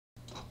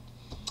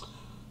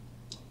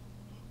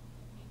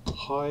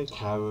Hi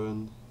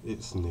Karen,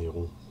 it's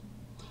Neil.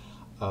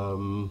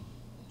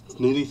 It's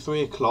nearly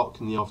 3 o'clock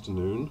in the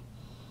afternoon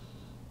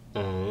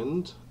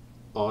and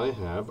I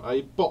have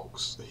a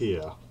box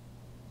here.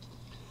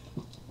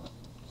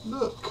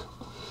 Look!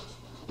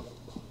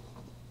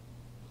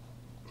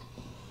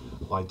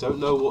 I don't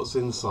know what's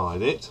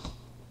inside it,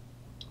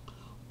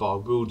 but I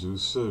will do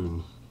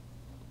soon.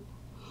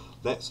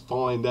 Let's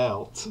find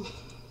out.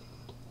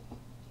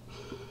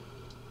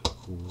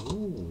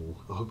 Ooh,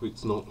 I hope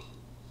it's not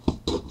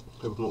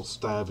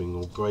stabbing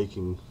or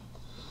breaking.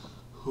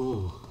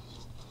 Ooh,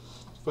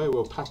 it's very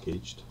well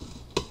packaged.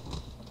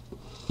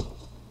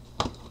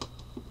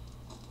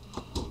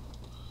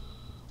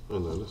 I know,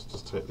 let's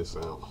just take this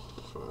out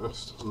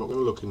first. I'm not going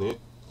to look in it.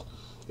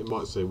 It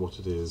might say what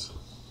it is.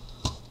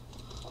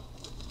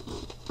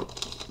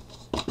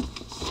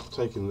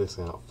 Taking this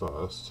out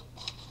first.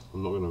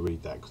 I'm not going to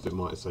read that because it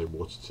might say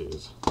what it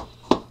is.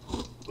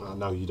 I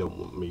know you don't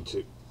want me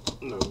to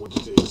know what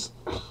it is.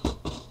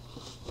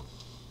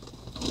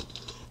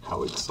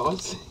 How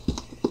exciting!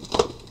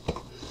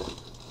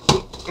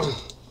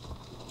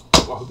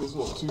 I hope it's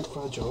not too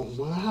fragile.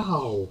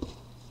 Wow!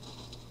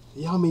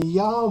 Yummy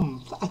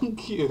yum!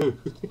 Thank you!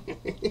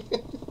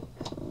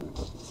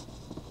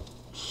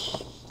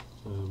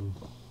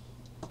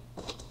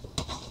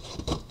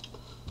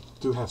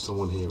 Do have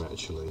someone here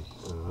actually,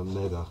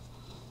 Neda,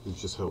 who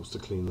just helps to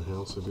clean the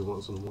house every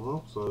once in a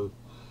while, so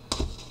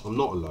I'm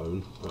not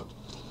alone, but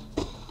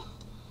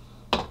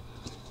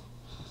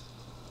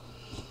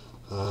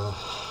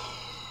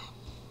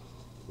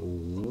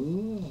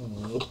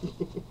ooh.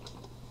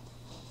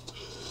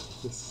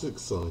 This is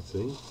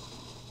exciting.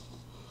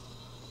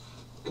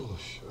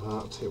 Gosh,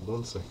 I'll tell you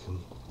 1 second.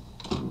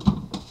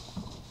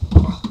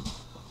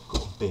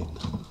 Got a bin.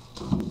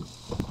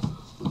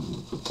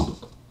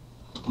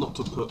 Not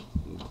to put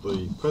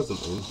the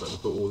present in, but to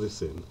put all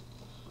this in.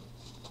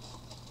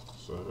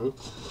 So,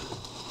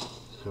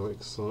 how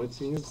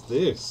exciting is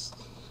this?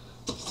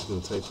 This is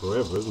going to take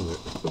forever, isn't it?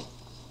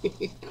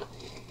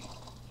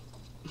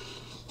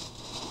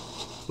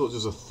 It's not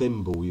just a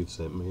thimble you've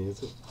sent me,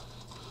 is it?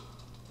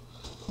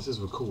 This is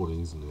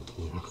recording, isn't it?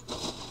 Yeah.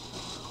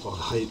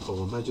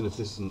 Oh, imagine if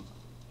this isn't...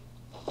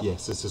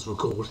 Yes, this is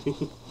recording.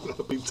 That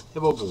would be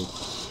terrible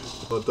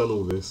if I'd done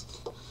all this.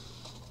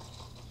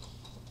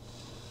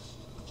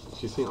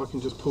 Do you think I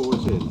can just pour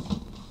it in?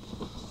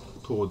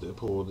 Pour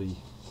the...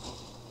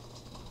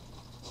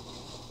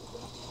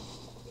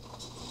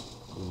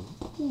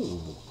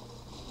 Ooh.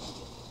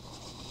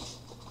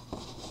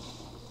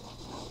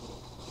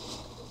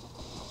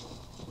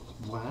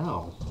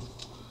 Wow.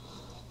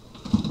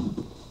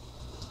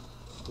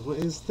 What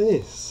is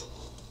this?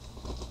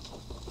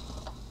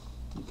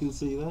 You can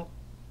see that?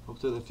 I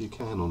don't know if you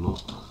can or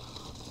not.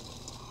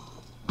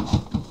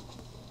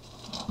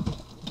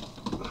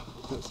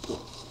 Let's go.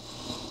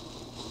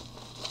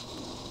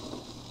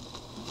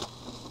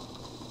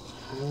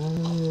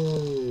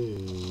 Hey!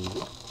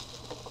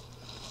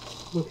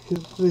 Look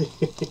at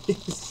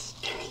this!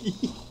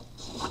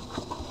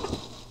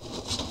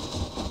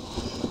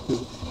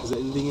 Is there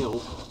anything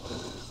else?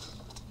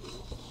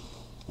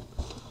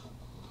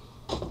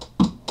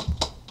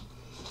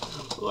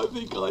 I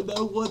think I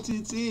know what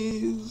it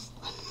is.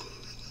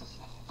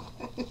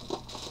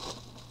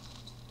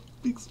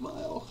 Big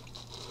smile.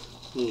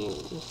 A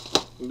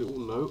little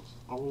note.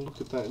 I'll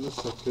look at that in a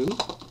second.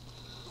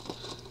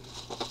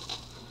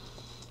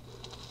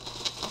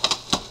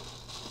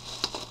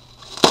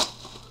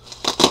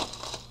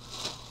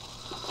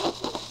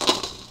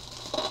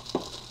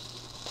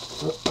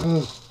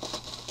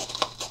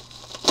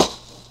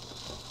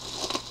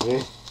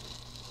 Yeah.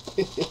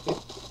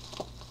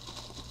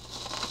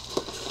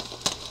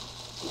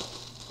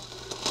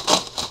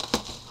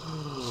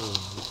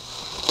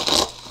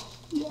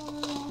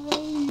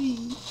 Yay!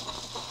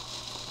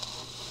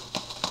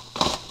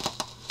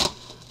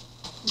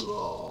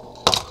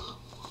 Oh.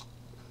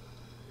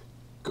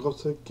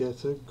 Gotta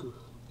get a good...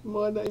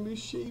 My name is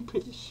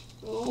Sheepish.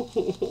 Oh.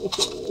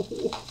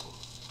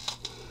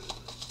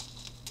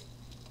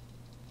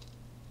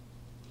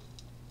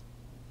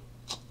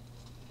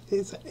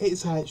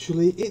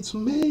 It's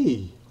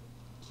me.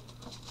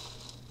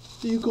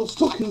 You've got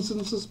stockings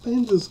and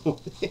suspenders on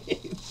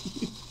it.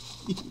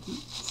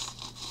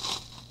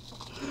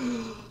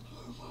 Oh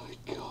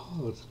my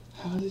god,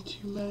 how did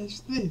you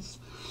manage this?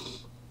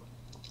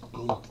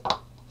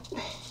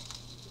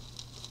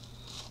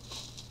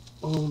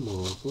 Oh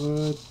my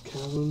word,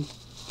 Karen.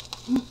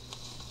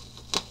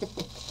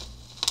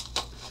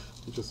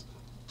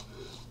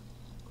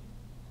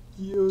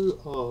 You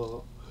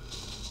are...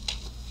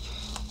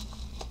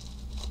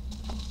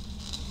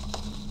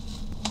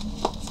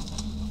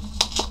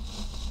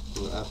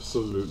 I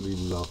absolutely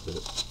love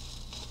it.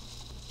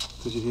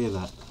 Did you hear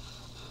that?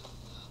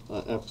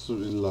 I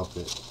absolutely love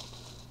it.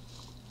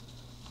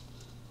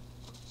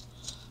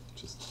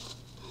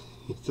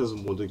 He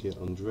doesn't want to get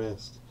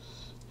undressed.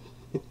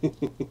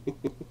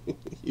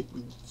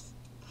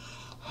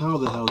 How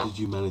the hell did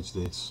you manage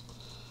this?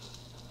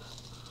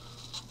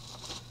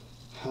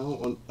 How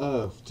on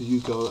earth do you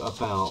go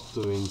about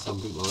doing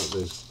something like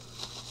this?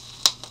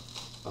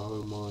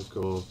 Oh my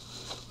god,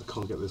 I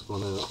can't get this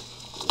one out.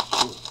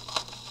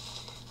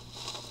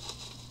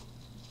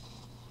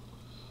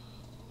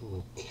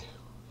 Okay.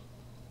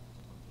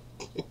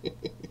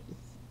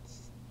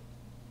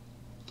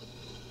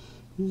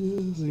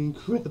 Yes,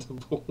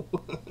 incredible.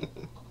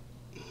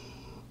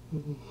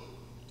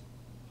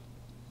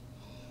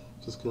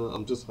 I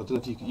don't know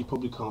if you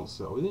probably can't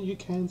see. Oh, you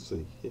can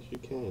see. Yes, you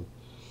can.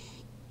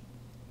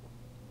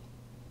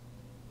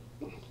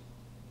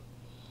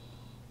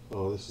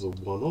 Oh, this is a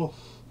one-off.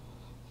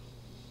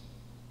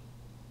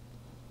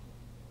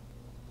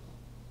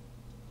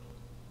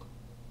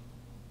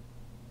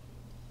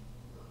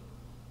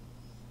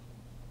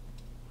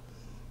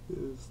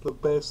 It's the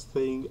best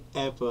thing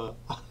ever.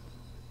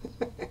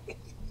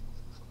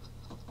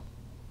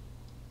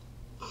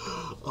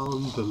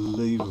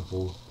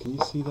 Unbelievable. Can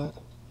you see that?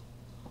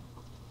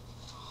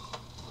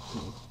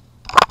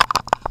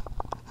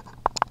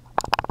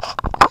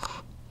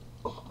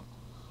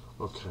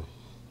 Okay.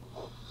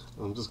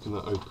 I'm just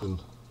going to open.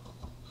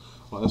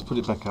 Right, let's put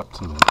it back up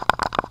to now.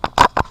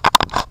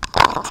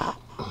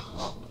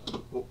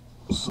 Oh,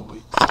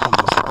 sorry.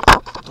 Camera's a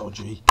bit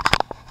dodgy.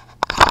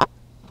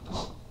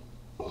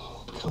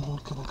 Oh, come on,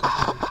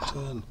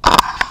 turn.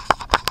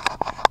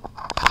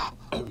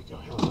 There we go.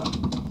 How's that?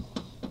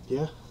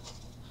 Yeah?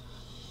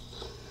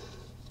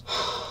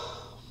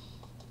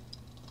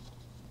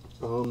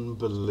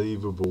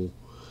 Unbelievable.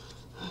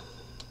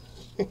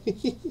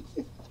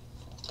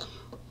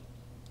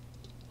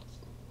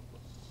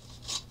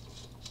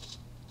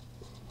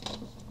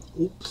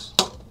 Oops.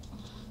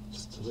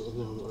 Just a little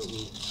now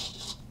open.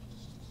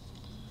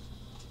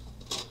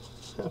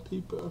 Happy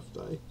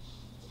birthday.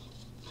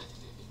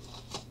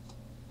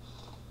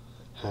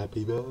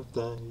 Happy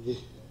birthday.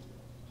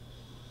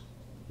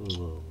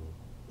 Oh,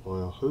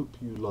 I hope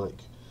you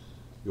like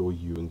your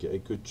you and get a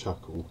good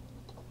chuckle.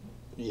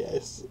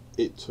 Yes,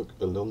 it took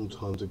a long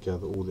time to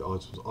gather all the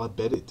items. I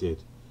bet it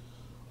did.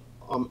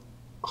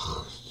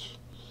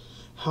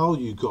 How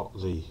you got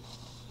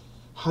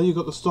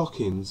the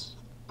stockings?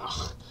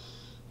 Ugh.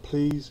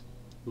 Please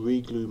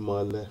reglue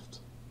my left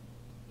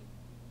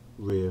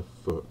rear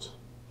foot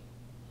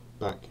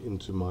back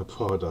into my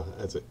Prada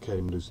as it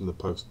came loose in the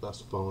post.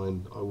 That's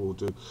fine, I will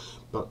do,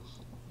 but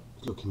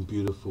looking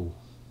beautiful.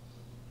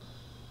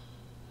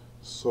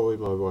 Sorry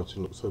my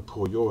writing looks so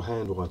poor. Your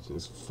handwriting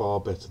is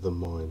far better than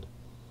mine.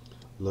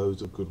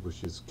 Loads of good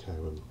wishes,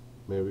 Karen.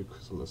 Merry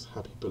Christmas.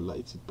 Happy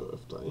belated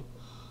birthday.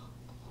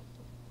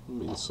 It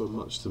means so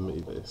much to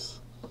me, this.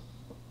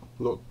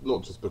 Not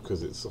just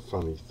because it's a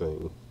funny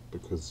thing,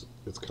 because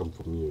it's come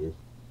from you.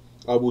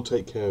 I will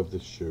take care of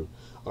this shoe.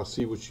 I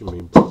see what you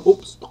mean.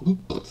 Oops!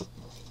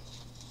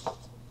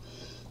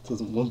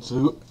 Doesn't want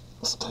to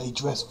stay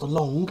dressed for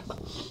long.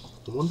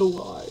 I wonder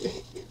why.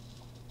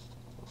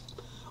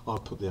 I'll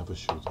put the other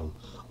shoes on.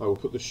 I will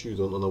put the shoes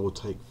on and I will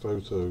take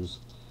photos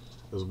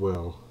as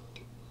well.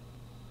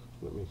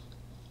 Let me...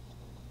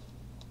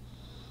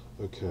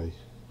 Okay.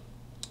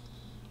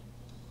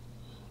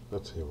 I'll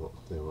tell you what.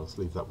 There, let's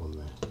leave that one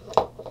there.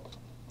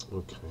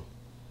 Okay.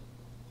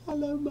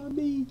 Hello,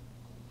 Mummy.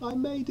 I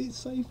made it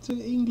safe to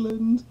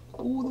England.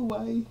 All the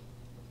way.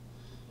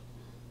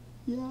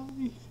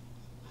 Yay.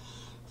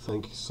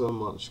 Thank you so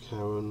much,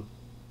 Karen.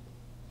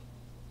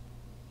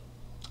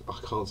 I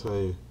can't tell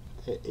you.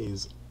 It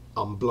is...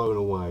 I'm blown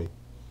away.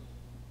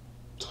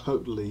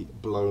 Totally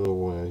blown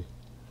away.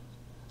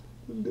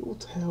 Little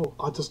tail.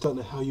 I just don't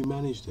know how you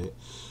managed it.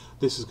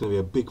 This is going to be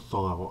a big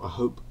file. I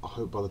hope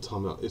by the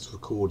time it's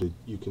recorded,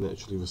 you can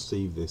actually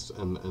receive this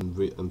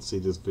and see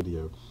this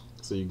video,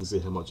 so you can see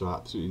how much I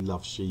absolutely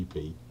love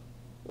Sheepy.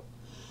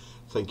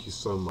 Thank you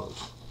so much.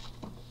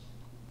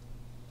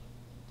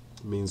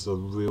 It means a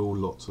real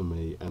lot to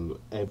me and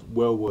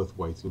well worth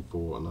waiting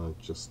for. And I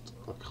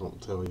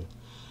can't tell you.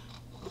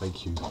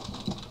 Thank you.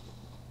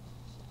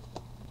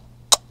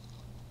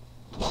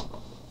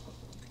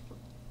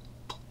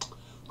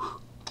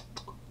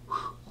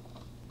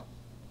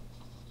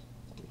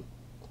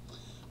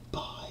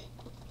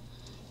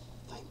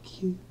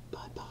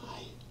 Bye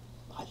bye.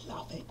 I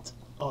love it.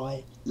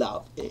 I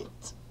love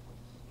it.